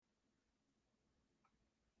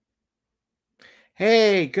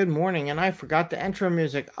Hey, good morning. And I forgot the intro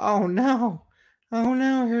music. Oh no. Oh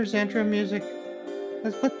no, here's intro music.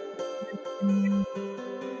 Let's put Ooh,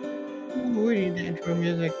 we need the intro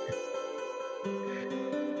music.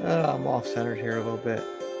 I'm off centered here a little bit.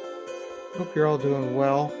 Hope you're all doing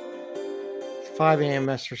well. It's 5 a.m.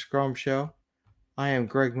 Master Scrum Show. I am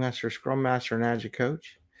Greg Master, Scrum Master and Agile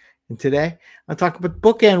Coach. And today I'm talking about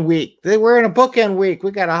Bookend Week. We're in a Bookend Week.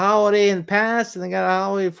 We got a holiday in the past and they got a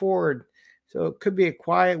holiday forward. So it could be a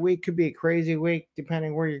quiet week, could be a crazy week,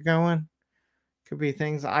 depending where you're going. Could be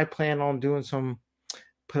things I plan on doing some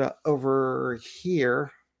put over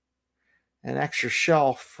here an extra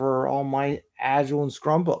shelf for all my Agile and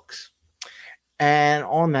Scrum books. And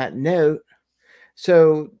on that note,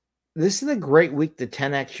 so this is a great week to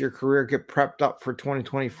 10x your career, get prepped up for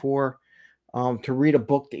 2024, to read a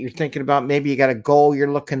book that you're thinking about. Maybe you got a goal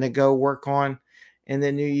you're looking to go work on in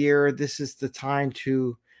the new year. This is the time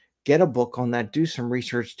to get a book on that, do some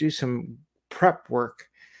research, do some prep work,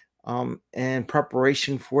 and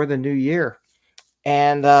preparation for the new year.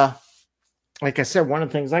 And like I said, one of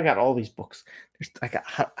the things I got all these books. I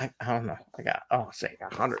don't know. I got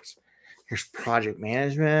hundreds. Here's Project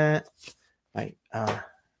Management by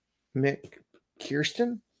Mick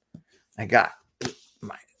Kirsten. I got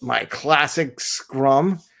my classic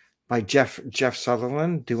Scrum by Jeff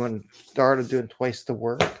Sutherland. Started doing twice the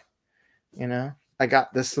work. I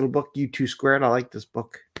got this little book, U2 Squared. I like this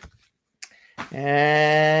book.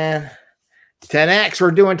 And 10x.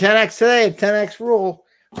 We're doing 10x today. 10x rule.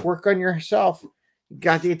 Work on yourself. You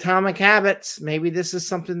got the Atomic Habits. Maybe this is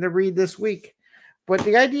something to read this week. But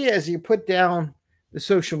the idea is you put down the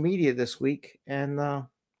social media this week and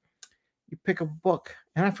you pick a book.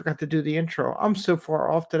 And I forgot to do the intro. I'm so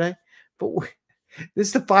far off today. But this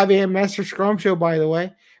is the 5 a.m. Master Scrum Show, by the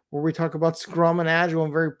way, where we talk about Scrum and Agile in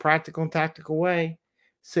a very practical and tactical way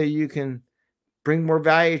so you can bring more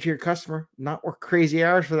value to your customer, not work crazy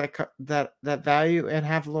hours for that value, and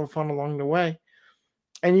have a little fun along the way.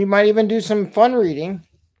 And you might even do some fun reading.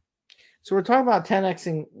 So we're talking about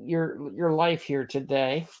 10xing your life here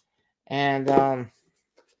today. And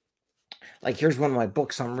like here's one of my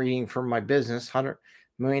books I'm reading for my business, $100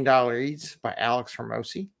 Million Leads by Alex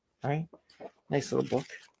Hermosi. Right? Nice little book.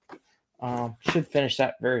 Should finish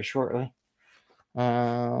that very shortly.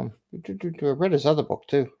 I read his other book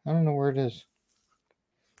too. I don't know where it is.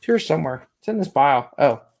 It's here somewhere. It's in this bio.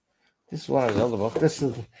 Oh, this is one of his other books. This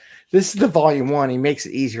is the volume 1. He makes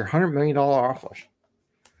it easier. $100 million offer.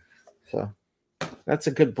 So that's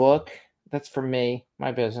a good book. That's for me,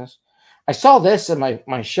 my business. I saw this in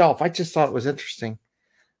my shelf. I just thought it was interesting.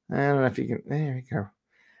 I don't know if you can. There you go.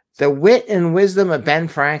 The Wit and Wisdom of Ben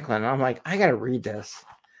Franklin. I'm like, I got to read this.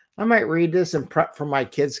 I might read this and prep for my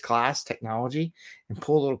kids' class, technology, and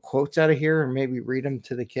pull little quotes out of here and maybe read them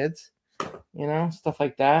to the kids. Stuff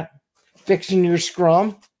like that. Fixing Your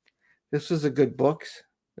Scrum. This was a good book.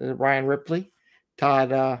 Ryan Ripley,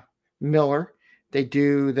 Todd Miller. They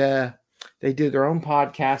do their own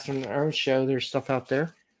podcast and their own show. There's stuff out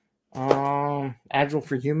there. Agile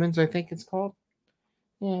for Humans, I think it's called.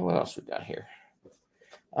 Yeah, what else we got here?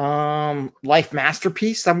 Life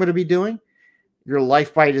Masterpiece I'm going to be doing. Your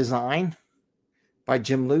Life by Design by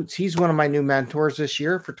Jim Lutz. He's one of my new mentors this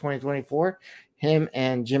year for 2024. Him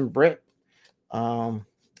and Jim Britt.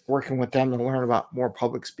 Working with them to learn about more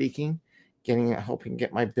public speaking, helping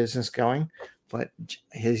get my business going. But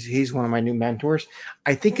he's one of my new mentors.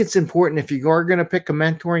 I think it's important if you are going to pick a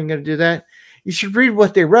mentor and you're going to do that, you should read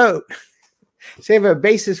what they wrote. So you have a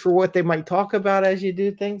basis for what they might talk about as you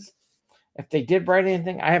do things. If they did write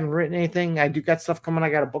anything, I haven't written anything. I do got stuff coming. I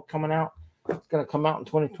got a book coming out. It's going to come out in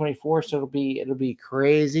 2024, so it'll be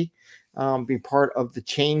crazy. Be part of the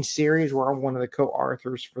Change series where I'm one of the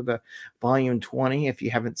co-authors for the volume 20. If you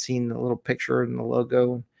haven't seen the little picture and the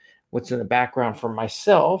logo, what's in the background for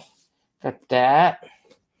myself, got that.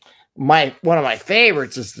 One of my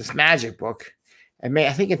favorites is this magic book. And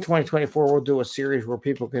I think in 2024 we'll do a series where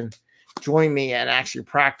people can join me and actually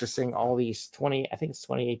practicing all these 20. I think it's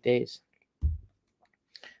 28 days.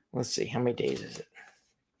 Let's see, how many days is it?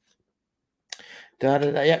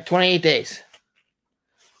 Yeah, 28 days.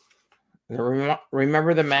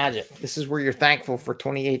 Remember the magic. This is where you're thankful for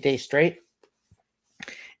 28 days straight.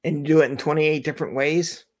 And you do it in 28 different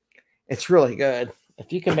ways. It's really good.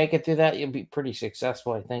 If you can make it through that, you'll be pretty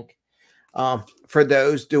successful, I think. For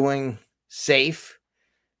those doing SAFE,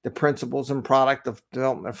 the Principles and Product of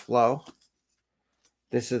Development Flow.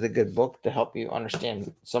 This is a good book to help you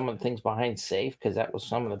understand some of the things behind SAFE, because that was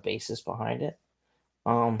some of the basis behind it.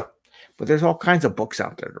 But there's all kinds of books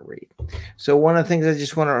out there to read. So one of the things I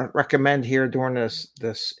just want to recommend here during this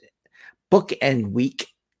Bookend Week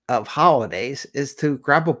of holidays is to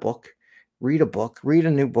grab a book, read a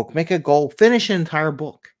new book, make a goal, finish an entire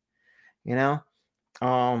book, you know,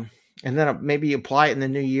 and then maybe apply it in the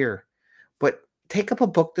new year. But take up a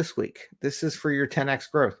book this week. This is for your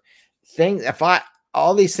 10x growth.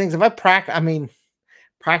 All these things, if I practice,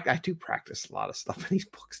 I do practice a lot of stuff in these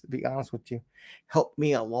books, to be honest with you. Help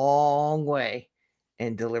me a long way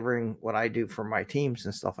in delivering what I do for my teams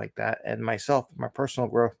and stuff like that, and myself, my personal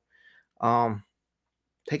growth.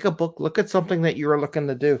 Take a book, look at something that you're looking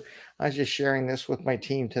to do. I was just sharing this with my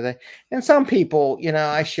team today. And some people,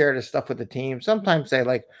 I share this stuff with the team. Sometimes they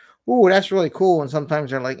like, ooh, that's really cool. And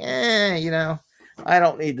sometimes they're like, I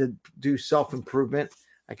don't need to do self-improvement.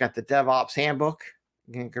 I got the DevOps handbook.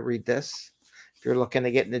 You can read this. If you're looking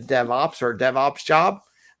to get into DevOps or a DevOps job,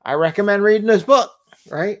 I recommend reading this book,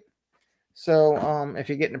 right? So if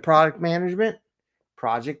you get into product management,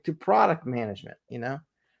 project to product management,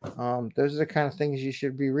 those are the kind of things you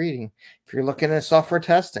should be reading. If you're looking at software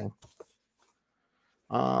testing,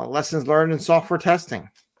 lessons learned in software testing,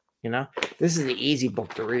 this is an easy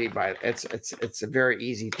book to read. It's a very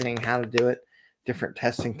easy thing how to do it, different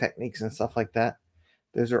testing techniques and stuff like that.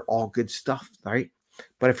 Those are all good stuff, right?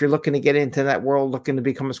 But if you're looking to get into that world, looking to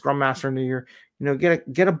become a Scrum Master in the year,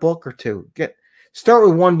 get a book or two. Start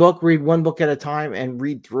with one book, read one book at a time, and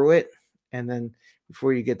read through it, and then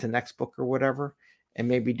before you get to the next book or whatever, and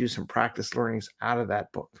maybe do some practice learnings out of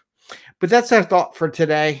that book. But that's our thought for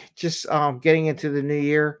today. Just getting into the new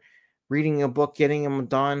year, reading a book, getting them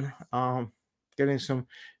done, getting some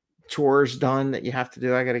chores done that you have to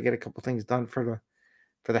do. I got to get a couple things done for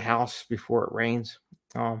the house before it rains,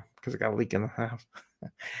 because I got a leak in the house.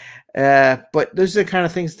 But those are the kind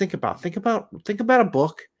of things to think about. Think about a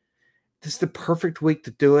book. This is the perfect week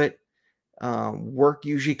to do it. Work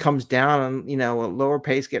usually comes down on, a lower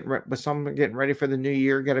pace, with some getting ready for the new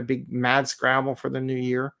year, got a big mad scramble for the new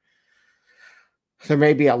year. There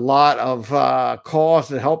may be a lot of calls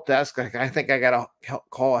to help desk. Like I think I got to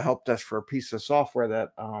call a help desk for a piece of software that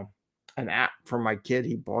an app for my kid.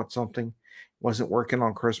 He bought something, wasn't working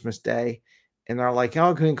on Christmas Day, and they're like,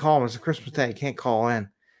 "Oh, can you call him? It's a Christmas Day. You can't call in."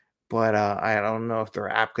 But I don't know if their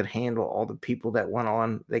app could handle all the people that went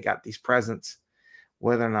on. They got these presents,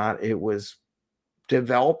 whether or not it was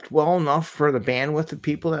developed well enough for the bandwidth of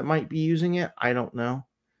people that might be using it. I don't know.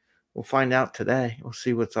 We'll find out today. We'll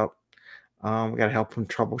see what's up. We got to help him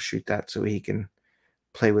troubleshoot that so he can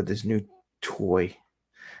play with his new toy.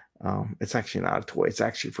 It's actually not a toy. It's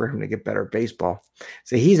actually for him to get better at baseball.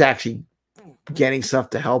 So he's actually getting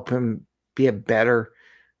stuff to help him be a better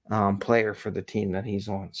player for the team that he's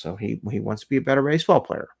on. So he wants to be a better baseball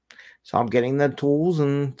player. So I'm getting the tools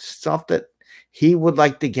and stuff that he would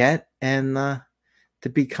like to get and to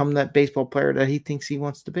become that baseball player that he thinks he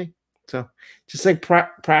wants to be. So just like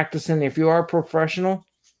practicing, if you are a professional,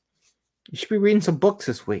 you should be reading some books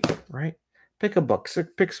this week, right? Pick a book. So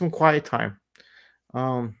pick some quiet time.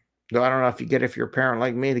 Though I don't know if you're a parent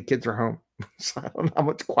like me, the kids are home. So I don't know how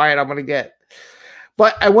much quiet I'm going to get.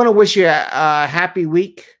 But I want to wish you a happy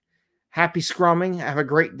week. Happy scrumming. Have a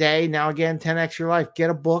great day. Now again, 10x your life. Get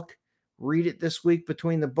a book. Read it this week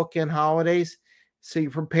between the bookend holidays. So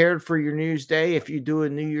you're prepared for your New Year's Day. If you do a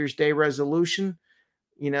New Year's Day resolution,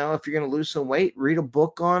 if you're going to lose some weight, read a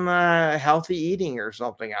book on healthy eating or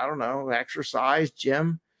something. I don't know, exercise,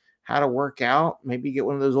 gym, how to work out. Maybe get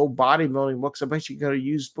one of those old bodybuilding books. I bet you can go to a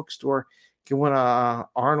used bookstore, get one of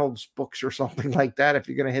Arnold's books or something like that if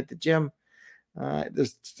you're going to hit the gym. I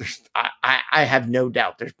have no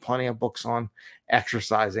doubt there's plenty of books on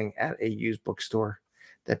exercising at a used bookstore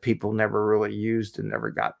that people never really used and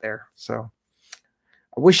never got there. So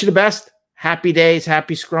I wish you the best. Happy days,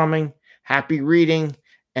 happy scrumming, happy reading.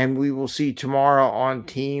 And we will see you tomorrow on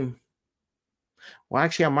team. Well,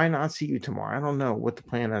 actually, I might not see you tomorrow. I don't know what the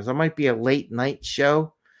plan is. I might be a late night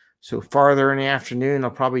show. So farther in the afternoon,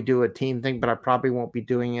 I'll probably do a team thing, but I probably won't be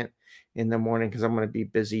doing it in the morning because I'm going to be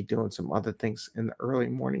busy doing some other things in the early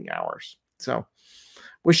morning hours. So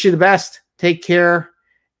wish you the best. Take care.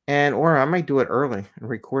 Or I might do it early and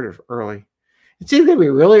record it early. It's either going to be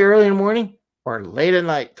really early in the morning or late at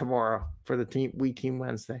night tomorrow for the Team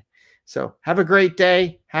Wednesday. So have a great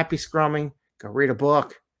day. Happy scrumming. Go read a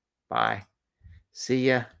book. Bye. See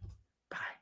ya.